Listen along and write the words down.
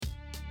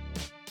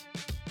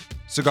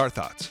Cigar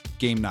Thoughts,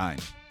 Game 9.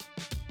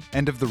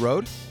 End of the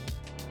road?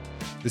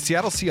 The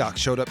Seattle Seahawks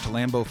showed up to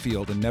Lambeau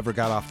Field and never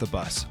got off the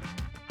bus,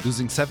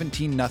 losing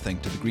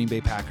 17-0 to the Green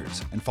Bay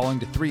Packers and falling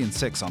to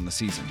 3-6 on the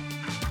season.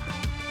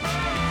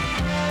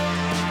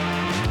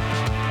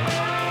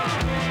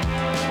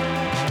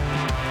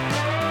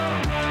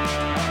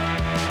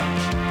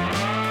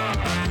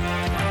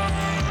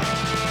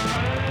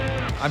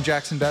 I'm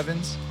Jackson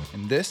Bevins,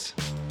 and this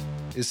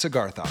is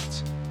Cigar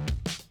Thoughts.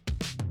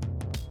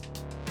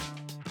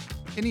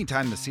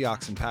 Anytime the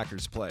Seahawks and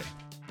Packers play,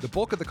 the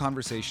bulk of the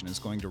conversation is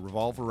going to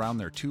revolve around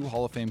their two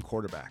Hall of Fame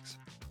quarterbacks,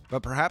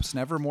 but perhaps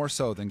never more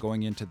so than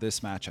going into this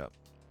matchup.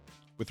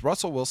 With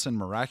Russell Wilson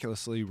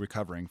miraculously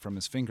recovering from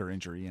his finger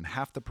injury in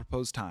half the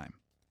proposed time,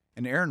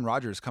 and Aaron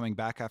Rodgers coming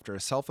back after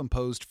a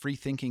self-imposed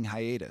free-thinking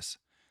hiatus,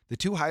 the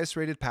two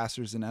highest-rated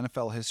passers in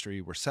NFL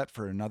history were set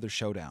for another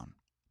showdown.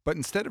 But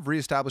instead of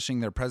reestablishing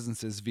their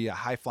presences via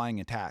high-flying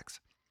attacks,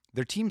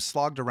 their teams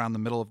slogged around the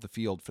middle of the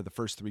field for the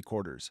first three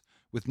quarters,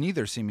 with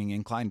neither seeming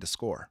inclined to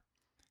score.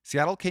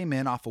 Seattle came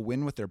in off a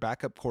win with their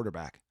backup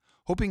quarterback,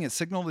 hoping it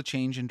signaled a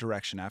change in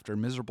direction after a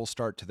miserable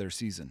start to their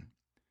season.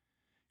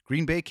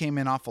 Green Bay came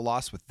in off a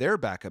loss with their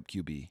backup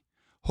QB,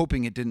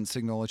 hoping it didn't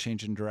signal a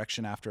change in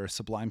direction after a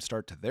sublime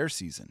start to their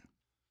season.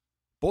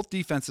 Both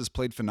defenses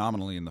played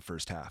phenomenally in the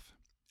first half,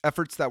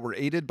 efforts that were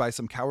aided by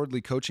some cowardly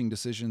coaching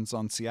decisions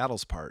on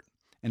Seattle's part,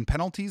 and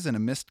penalties and a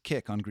missed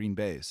kick on Green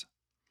Bay's.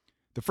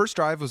 The first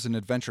drive was an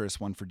adventurous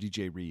one for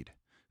DJ Reed,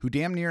 who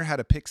damn near had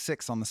a pick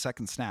six on the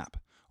second snap,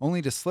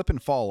 only to slip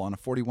and fall on a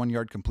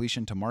 41-yard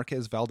completion to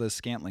Marquez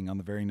Valdes-Scantling on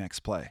the very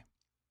next play.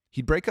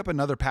 He'd break up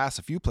another pass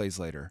a few plays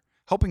later,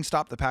 helping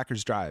stop the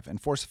Packers' drive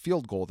and force a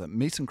field goal that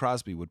Mason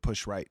Crosby would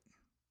push right.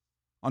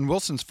 On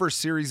Wilson's first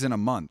series in a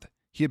month,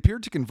 he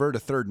appeared to convert a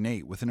 3rd and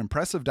 8 with an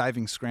impressive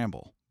diving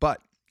scramble,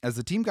 but as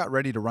the team got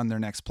ready to run their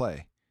next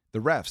play, the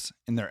refs,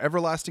 in their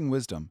everlasting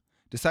wisdom,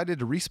 decided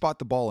to respot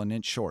the ball an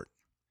inch short.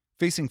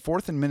 Facing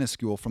 4th and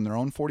minuscule from their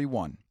own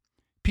 41,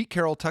 Pete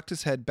Carroll tucked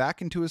his head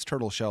back into his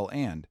turtle shell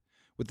and,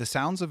 with the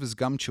sounds of his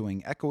gum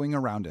chewing echoing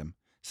around him,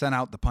 sent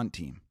out the punt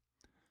team.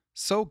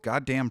 So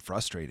goddamn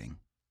frustrating.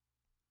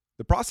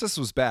 The process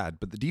was bad,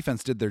 but the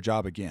defense did their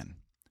job again,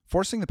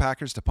 forcing the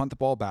Packers to punt the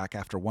ball back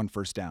after one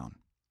first down.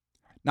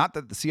 Not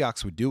that the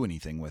Seahawks would do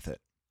anything with it.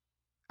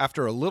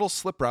 After a little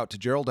slip route to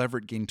Gerald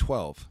Everett gained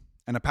 12,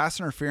 and a pass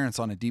interference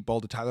on a deep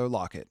ball to Tyler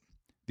Lockett,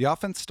 the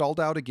offense stalled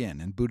out again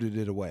and booted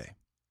it away.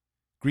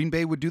 Green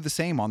Bay would do the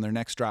same on their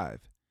next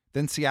drive.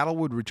 Then Seattle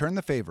would return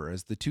the favor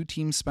as the two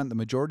teams spent the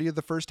majority of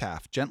the first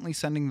half gently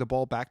sending the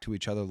ball back to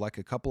each other like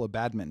a couple of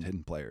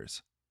badminton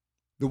players.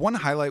 The one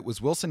highlight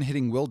was Wilson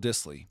hitting Will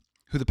Dissly,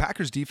 who the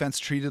Packers defense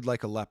treated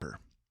like a leper.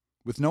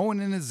 With no one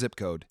in his zip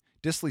code,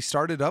 Dissly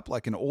started up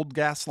like an old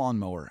gas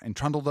lawnmower and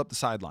trundled up the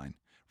sideline,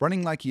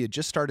 running like he had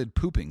just started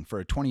pooping for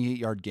a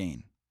 28-yard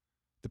gain.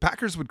 The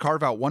Packers would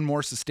carve out one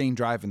more sustained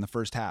drive in the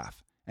first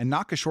half and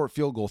knock a short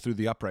field goal through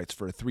the uprights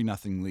for a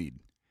 3-0 lead.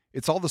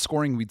 It's all the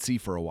scoring we'd see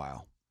for a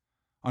while.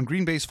 On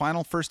Green Bay's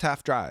final first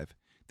half drive,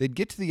 they'd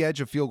get to the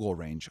edge of field goal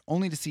range,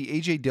 only to see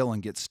A.J.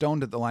 Dillon get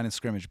stoned at the line of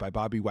scrimmage by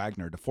Bobby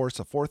Wagner to force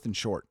a 4th and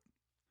short.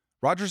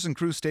 Rodgers and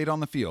crew stayed on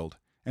the field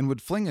and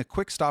would fling a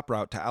quick stop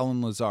route to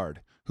Allen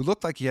Lazard, who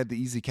looked like he had the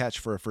easy catch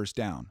for a first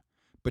down.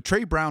 But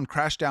Trey Brown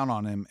crashed down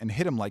on him and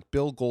hit him like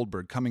Bill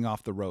Goldberg coming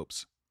off the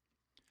ropes.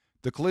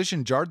 The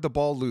collision jarred the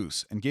ball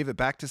loose and gave it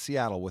back to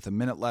Seattle with a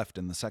minute left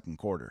in the second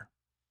quarter.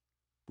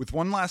 With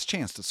one last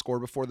chance to score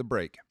before the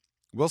break,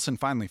 Wilson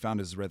finally found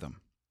his rhythm.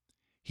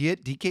 He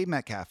hit DK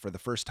Metcalf for the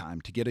first time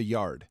to get a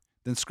yard,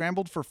 then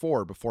scrambled for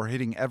 4 before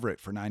hitting Everett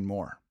for 9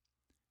 more.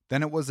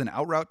 Then it was an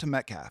out route to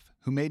Metcalf,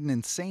 who made an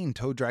insane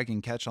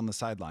toe-dragging catch on the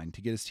sideline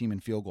to get his team in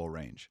field goal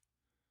range.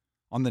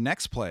 On the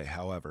next play,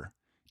 however,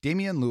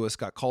 Damian Lewis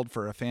got called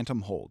for a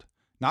phantom hold,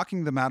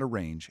 knocking them out of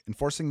range and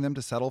forcing them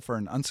to settle for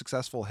an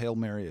unsuccessful Hail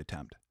Mary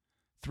attempt.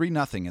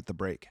 3-0 at the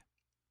break.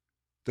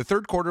 The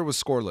third quarter was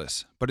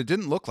scoreless, but it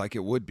didn't look like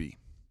it would be.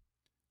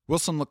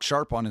 Wilson looked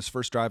sharp on his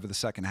first drive of the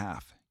second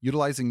half,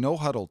 utilizing no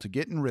huddle to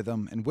get in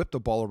rhythm and whip the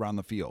ball around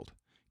the field,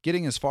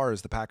 getting as far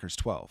as the Packers'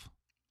 12.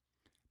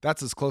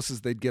 That's as close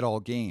as they'd get all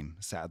game,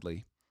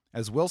 sadly,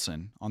 as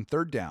Wilson, on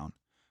 3rd down,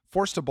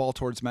 forced a ball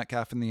towards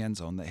Metcalf in the end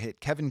zone that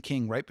hit Kevin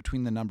King right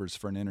between the numbers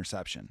for an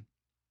interception.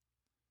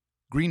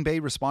 Green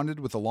Bay responded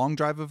with a long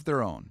drive of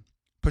their own,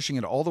 pushing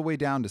it all the way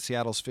down to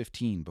Seattle's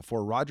 15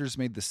 before Rodgers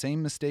made the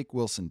same mistake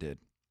Wilson did.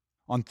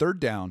 On 3rd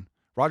down,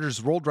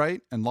 Rodgers rolled right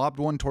and lobbed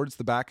one towards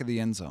the back of the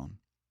end zone.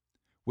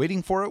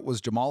 Waiting for it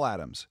was Jamal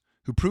Adams,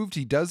 who proved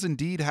he does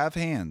indeed have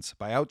hands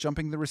by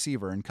outjumping the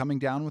receiver and coming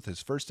down with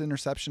his first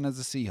interception as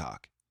a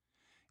Seahawk.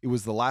 It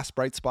was the last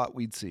bright spot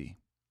we'd see.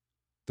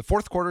 The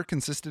fourth quarter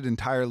consisted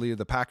entirely of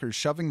the Packers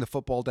shoving the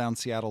football down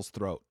Seattle's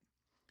throat,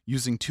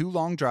 using 2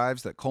 long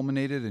drives that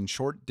culminated in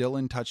short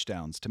Dillon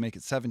touchdowns to make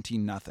it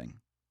 17-0.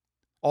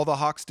 All the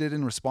Hawks did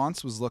in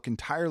response was look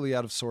entirely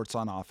out of sorts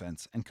on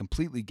offense and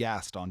completely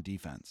gassed on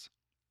defense.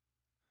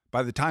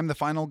 By the time the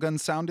final gun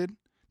sounded,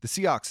 the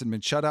Seahawks had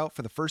been shut out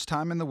for the first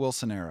time in the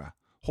Wilson era,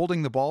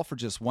 holding the ball for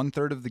just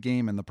 1/3 of the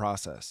game in the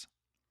process.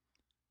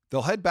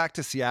 They'll head back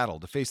to Seattle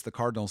to face the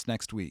Cardinals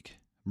next week,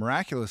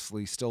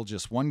 miraculously still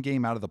just one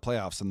game out of the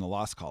playoffs in the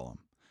loss column,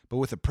 but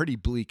with a pretty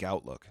bleak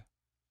outlook.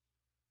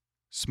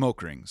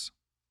 Smoke rings.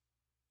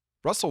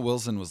 Russell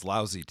Wilson was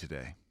lousy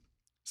today.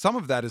 Some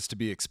of that is to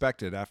be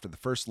expected after the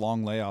first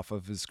long layoff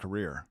of his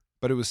career,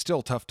 but it was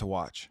still tough to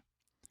watch.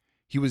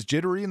 He was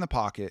jittery in the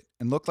pocket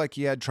and looked like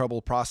he had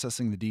trouble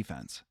processing the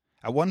defense,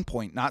 at one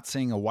point not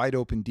seeing a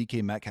wide-open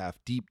DK Metcalf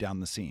deep down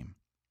the seam.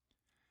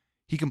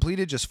 He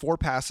completed just 4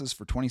 passes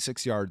for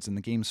 26 yards in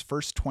the game's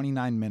first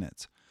 29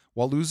 minutes,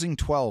 while losing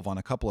 12 on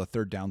a couple of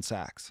third down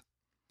sacks.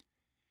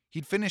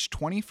 He'd finished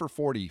 20 for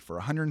 40 for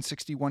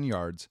 161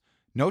 yards,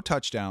 no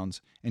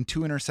touchdowns, and 2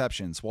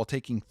 interceptions while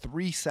taking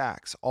 3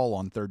 sacks, all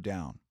on third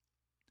down.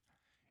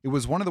 It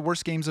was one of the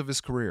worst games of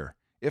his career,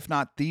 if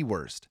not the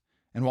worst,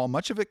 and while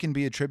much of it can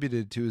be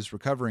attributed to his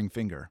recovering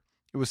finger,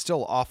 it was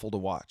still awful to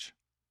watch.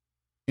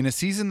 In a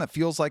season that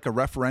feels like a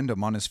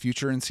referendum on his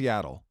future in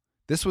Seattle,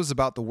 this was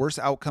about the worst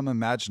outcome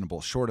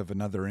imaginable short of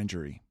another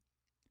injury.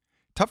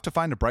 Tough to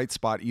find a bright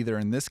spot either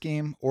in this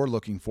game or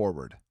looking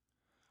forward.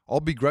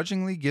 I'll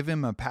begrudgingly give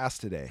him a pass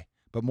today,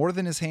 but more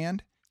than his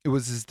hand, it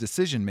was his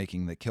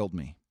decision-making that killed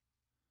me.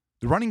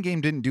 The running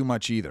game didn't do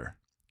much either,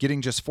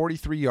 getting just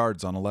 43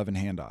 yards on 11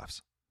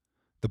 handoffs.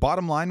 The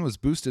bottom line was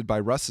boosted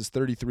by Russ's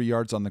 33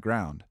 yards on the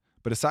ground,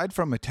 but aside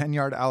from a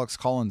 10-yard Alex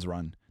Collins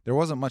run, there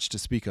wasn't much to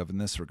speak of in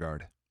this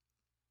regard.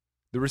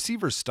 The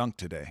receivers stunk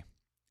today.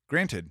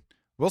 Granted,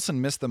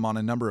 Wilson missed them on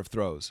a number of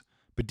throws,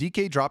 but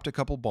DK dropped a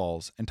couple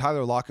balls and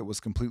Tyler Lockett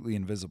was completely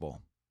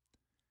invisible.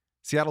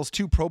 Seattle's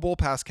 2 Pro Bowl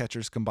pass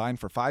catchers combined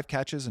for 5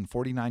 catches and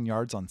 49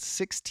 yards on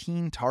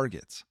 16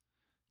 targets.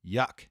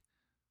 Yuck.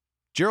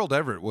 Gerald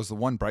Everett was the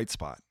one bright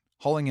spot,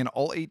 hauling in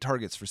all 8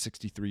 targets for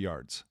 63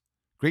 yards.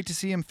 Great to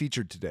see him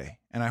featured today,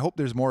 and I hope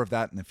there's more of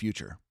that in the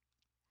future.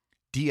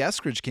 D.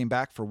 Eskridge came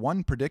back for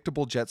 1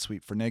 predictable jet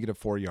sweep for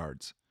 -4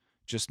 yards.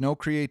 Just no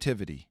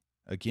creativity,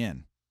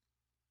 again.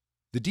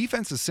 The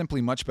defense is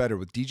simply much better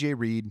with DJ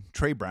Reed,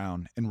 Trey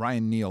Brown, and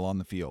Ryan Neal on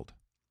the field.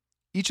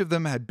 Each of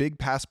them had big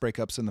pass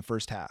breakups in the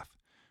first half,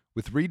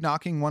 with Reed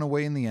knocking one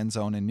away in the end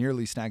zone and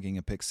nearly snagging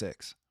a pick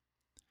 6.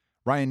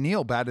 Ryan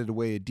Neal batted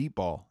away a deep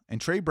ball,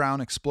 and Trey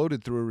Brown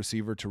exploded through a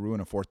receiver to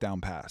ruin a 4th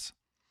down pass.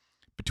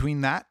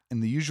 Between that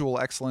and the usual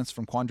excellence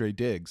from Quandre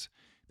Diggs,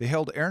 they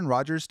held Aaron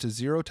Rodgers to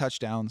 0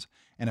 touchdowns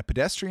and a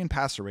pedestrian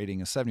passer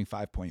rating of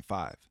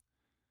 75.5.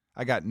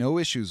 I got no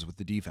issues with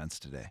the defense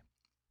today.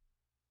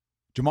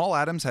 Jamal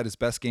Adams had his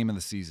best game of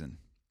the season.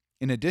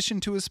 In addition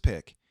to his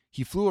pick,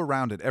 he flew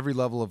around at every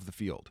level of the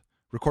field,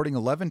 recording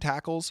 11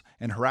 tackles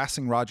and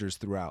harassing Rodgers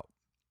throughout.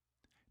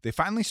 They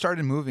finally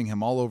started moving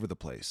him all over the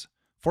place,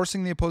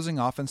 forcing the opposing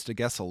offense to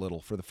guess a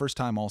little for the first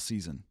time all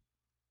season.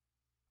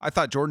 I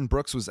thought Jordan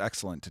Brooks was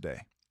excellent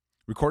today,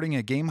 recording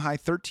a game-high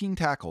 13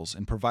 tackles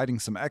and providing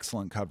some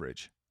excellent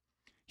coverage.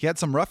 He had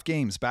some rough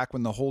games back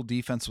when the whole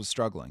defense was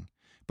struggling,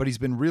 but he's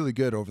been really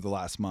good over the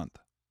last month.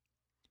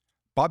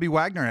 Bobby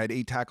Wagner had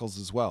 8 tackles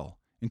as well,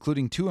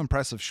 including 2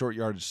 impressive short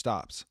yardage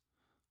stops.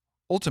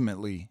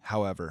 Ultimately,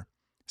 however,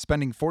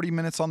 spending 40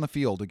 minutes on the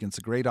field against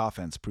a great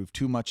offense proved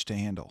too much to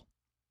handle.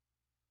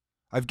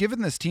 I've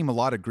given this team a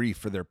lot of grief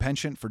for their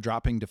penchant for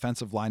dropping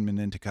defensive linemen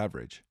into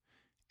coverage,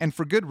 and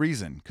for good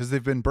reason, because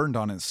they've been burned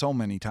on it so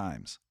many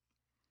times.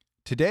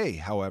 Today,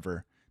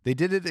 however, they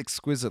did it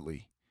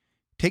exquisitely,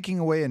 taking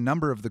away a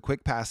number of the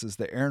quick passes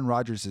that Aaron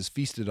Rodgers has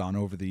feasted on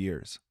over the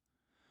years.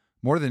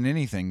 More than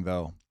anything,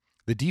 though,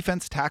 the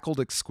defense tackled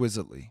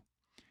exquisitely.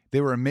 They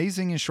were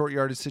amazing in short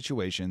yardage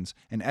situations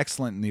and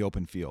excellent in the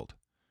open field.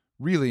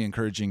 Really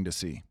encouraging to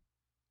see.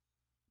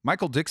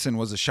 Michael Dixon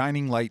was a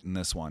shining light in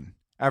this one,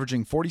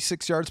 averaging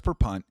 46 yards per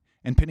punt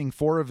and pinning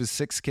 4 of his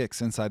 6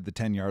 kicks inside the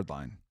 10-yard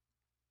line.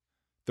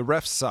 The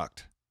refs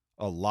sucked.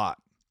 A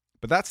lot.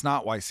 But that's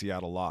not why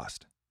Seattle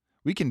lost.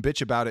 We can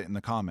bitch about it in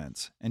the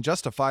comments, and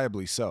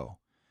justifiably so.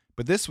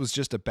 But this was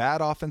just a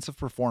bad offensive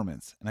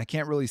performance, and I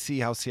can't really see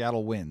how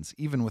Seattle wins,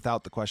 even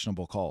without the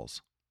questionable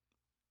calls.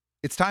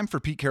 It's time for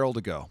Pete Carroll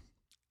to go.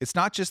 It's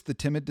not just the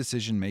timid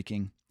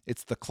decision-making,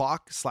 it's the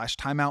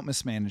clock/timeout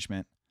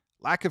mismanagement,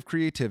 lack of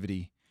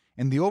creativity,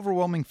 and the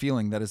overwhelming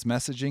feeling that his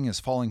messaging is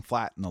falling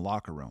flat in the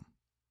locker room.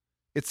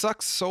 It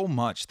sucks so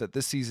much that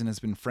this season has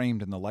been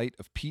framed in the light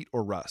of Pete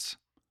or Russ,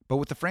 but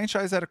with the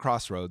franchise at a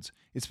crossroads,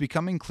 it's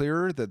becoming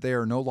clearer that they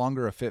are no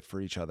longer a fit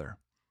for each other.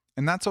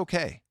 And that's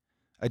okay.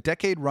 A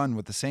decade run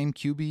with the same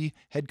QB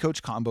head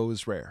coach combo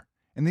is rare,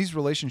 and these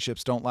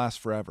relationships don't last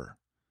forever.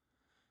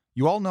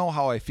 You all know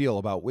how I feel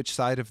about which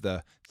side of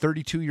the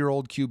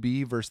 32-year-old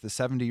QB versus the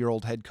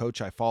 70-year-old head coach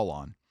I fall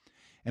on,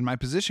 and my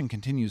position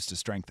continues to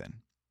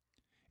strengthen.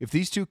 If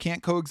these two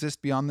can't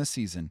coexist beyond this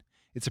season,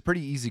 it's a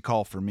pretty easy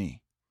call for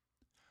me.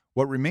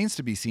 What remains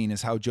to be seen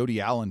is how Jody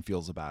Allen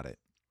feels about it.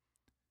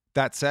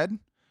 That said,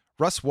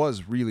 Russ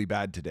was really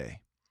bad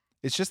today.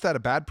 It's just that a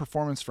bad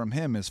performance from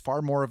him is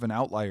far more of an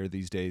outlier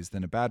these days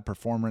than a bad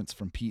performance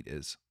from Pete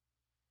is.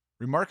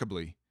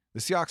 Remarkably, the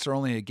Seahawks are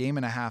only a game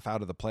and a half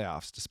out of the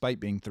playoffs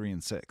despite being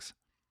 3-6.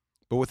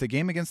 But with the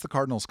game against the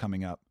Cardinals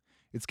coming up,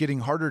 it's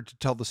getting harder to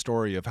tell the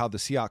story of how the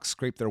Seahawks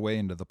scraped their way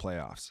into the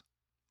playoffs.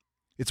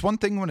 It's one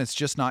thing when it's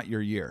just not your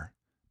year,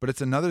 but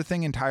it's another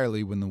thing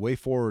entirely when the way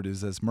forward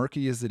is as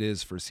murky as it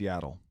is for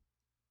Seattle.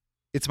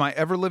 It's my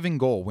ever-living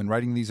goal when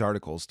writing these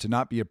articles to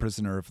not be a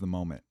prisoner of the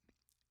moment.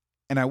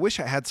 And I wish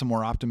I had some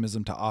more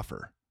optimism to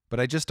offer, but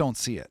I just don't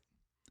see it.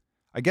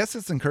 I guess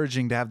it's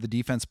encouraging to have the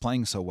defense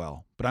playing so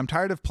well, but I'm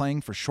tired of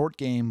playing for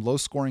short-game,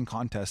 low-scoring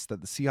contests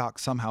that the Seahawks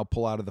somehow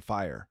pull out of the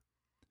fire.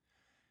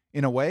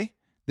 In a way,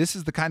 this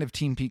is the kind of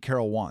team Pete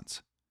Carroll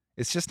wants.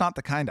 It's just not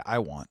the kind I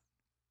want.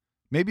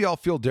 Maybe I'll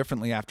feel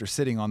differently after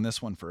sitting on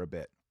this one for a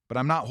bit, but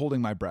I'm not holding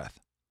my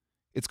breath.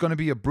 It's going to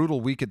be a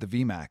brutal week at the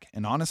VMAC,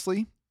 and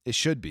honestly, it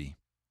should be.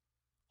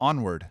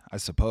 Onward, I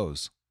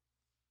suppose.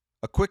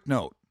 A quick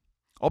note.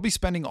 I'll be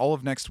spending all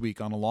of next week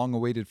on a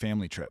long-awaited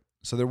family trip,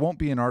 so there won't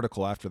be an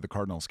article after the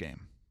Cardinals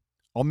game.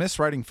 I'll miss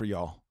writing for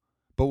y'all,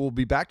 but we'll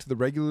be back to the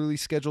regularly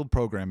scheduled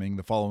programming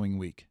the following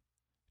week.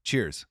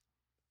 Cheers.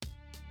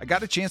 I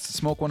got a chance to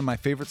smoke one of my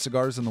favorite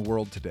cigars in the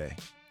world today,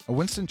 a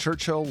Winston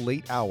Churchill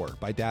Late Hour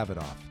by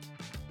Davidoff.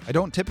 I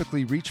don't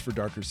typically reach for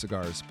darker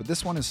cigars, but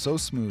this one is so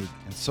smooth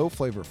and so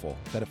flavorful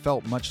that it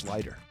felt much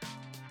lighter.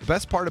 The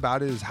best part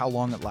about it is how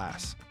long it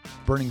lasts,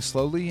 burning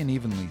slowly and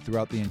evenly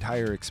throughout the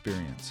entire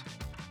experience.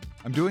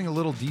 I'm doing a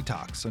little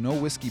detox, so no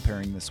whiskey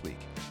pairing this week,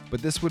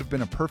 but this would have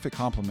been a perfect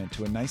complement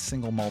to a nice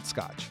single malt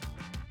scotch.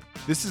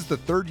 This is the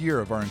third year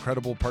of our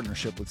incredible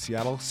partnership with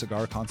Seattle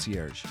Cigar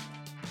Concierge.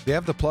 They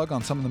have the plug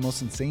on some of the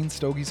most insane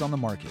stogies on the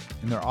market,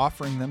 and they're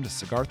offering them to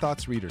Cigar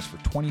Thoughts readers for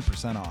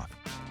 20% off.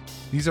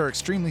 These are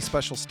extremely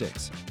special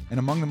sticks, and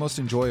among the most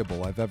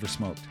enjoyable I've ever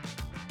smoked.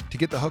 To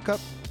get the hookup,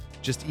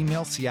 just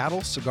email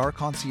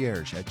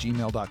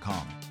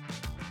seattlecigarconcierge@gmail.com.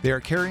 They are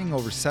carrying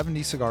over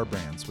 70 cigar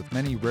brands with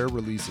many rare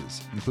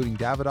releases, including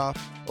Davidoff,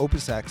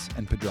 Opus X,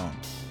 and Padron.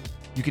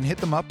 You can hit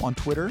them up on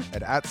Twitter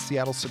at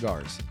Seattle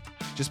Cigars.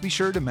 Just be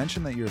sure to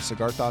mention that you're a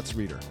Cigar Thoughts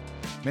reader.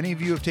 Many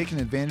of you have taken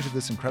advantage of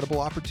this incredible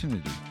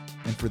opportunity,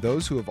 and for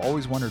those who have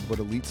always wondered what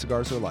elite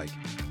cigars are like,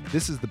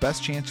 this is the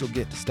best chance you'll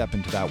get to step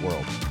into that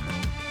world.